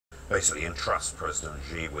basically entrust President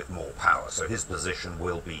Xi with more power. So his position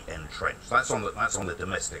will be entrenched. That's on the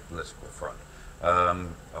domestic political front.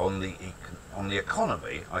 On the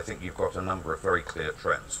economy, I think you've got a number of very clear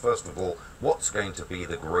trends. First of all, what's going to be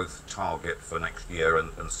the growth target for next year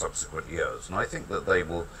and subsequent years? And I think that they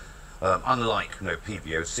will, unlike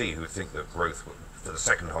PVOC, who think that growth for the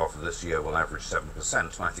second half of this year will average 7%,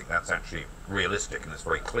 and I think that's actually realistic, and it's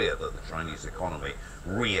very clear that the Chinese economy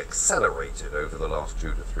re-accelerated over the last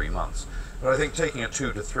 2 to 3 months. But I think taking a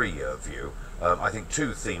 2 to 3 year view, I think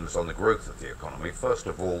two themes on the growth of the economy. First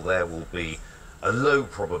of all, there will be a low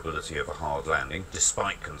probability of a hard landing,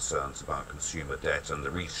 despite concerns about consumer debt and the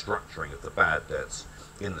restructuring of the bad debts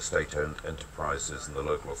in the state-owned enterprises and the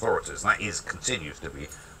local authorities. And that continues to be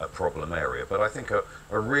a problem area. But I think a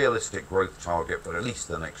realistic growth target for at least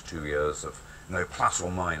the next 2 years of plus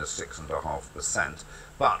or minus 6.5%.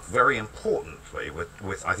 But very importantly,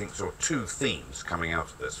 with I think sort of two themes coming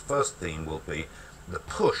out of this. First theme will be the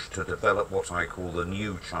push to develop what I call the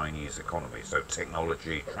new Chinese economy, so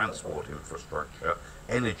technology, transport infrastructure,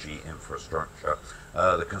 energy infrastructure,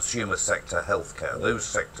 the consumer sector, healthcare. Those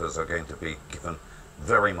sectors are going to be given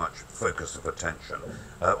very much focus of attention.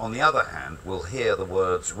 On the other hand, we'll hear the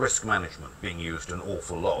words risk management being used an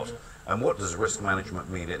awful lot. And what does risk management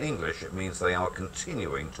mean in English? It means they are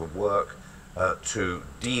continuing to work to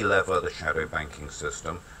de-lever the shadow banking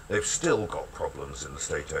system. They've still got problems in the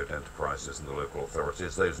state-owned enterprises and the local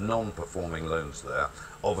authorities. Those non-performing loans there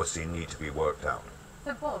obviously need to be worked out.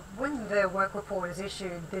 So Bob, when the work report is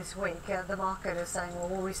issued this week, the market is saying, well,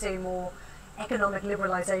 will we see more economic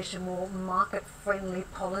liberalisation, more market-friendly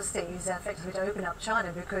policies effectively to open up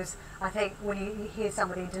China? Because I think when you hear some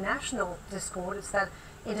of the international discord, it's that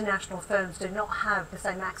international firms do not have the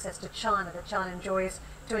same access to China that China enjoys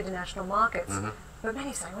to international markets. Mm-hmm. But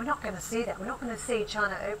many say we're not going to see that. We're not going to see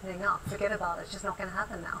China opening up. Forget about it. It's just not going to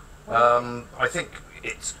happen now. I think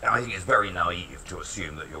it's very naive to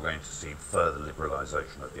assume that you're going to see further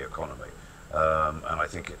liberalisation of the economy. And I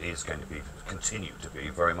think it is going to continue to be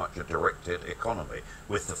very much a directed economy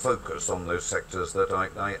with the focus on those sectors that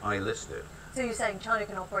I listed. So you're saying China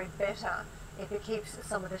can operate better if it keeps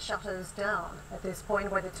some of the shutters down at this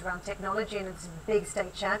point, whether it's around technology and its big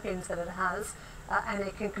state champions that it has, and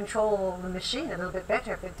it can control the machine a little bit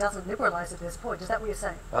better if it doesn't liberalise at this point. Is that what you're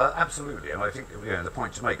saying? Absolutely, and I think the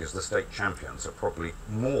point to make is the state champions are probably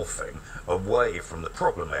morphing away from the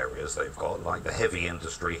problem areas they've got, like the heavy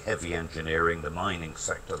industry, heavy engineering, the mining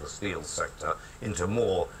sector, the steel sector, into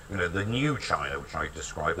more, the new China, which I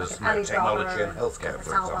describe as technology and healthcare,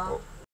 for example.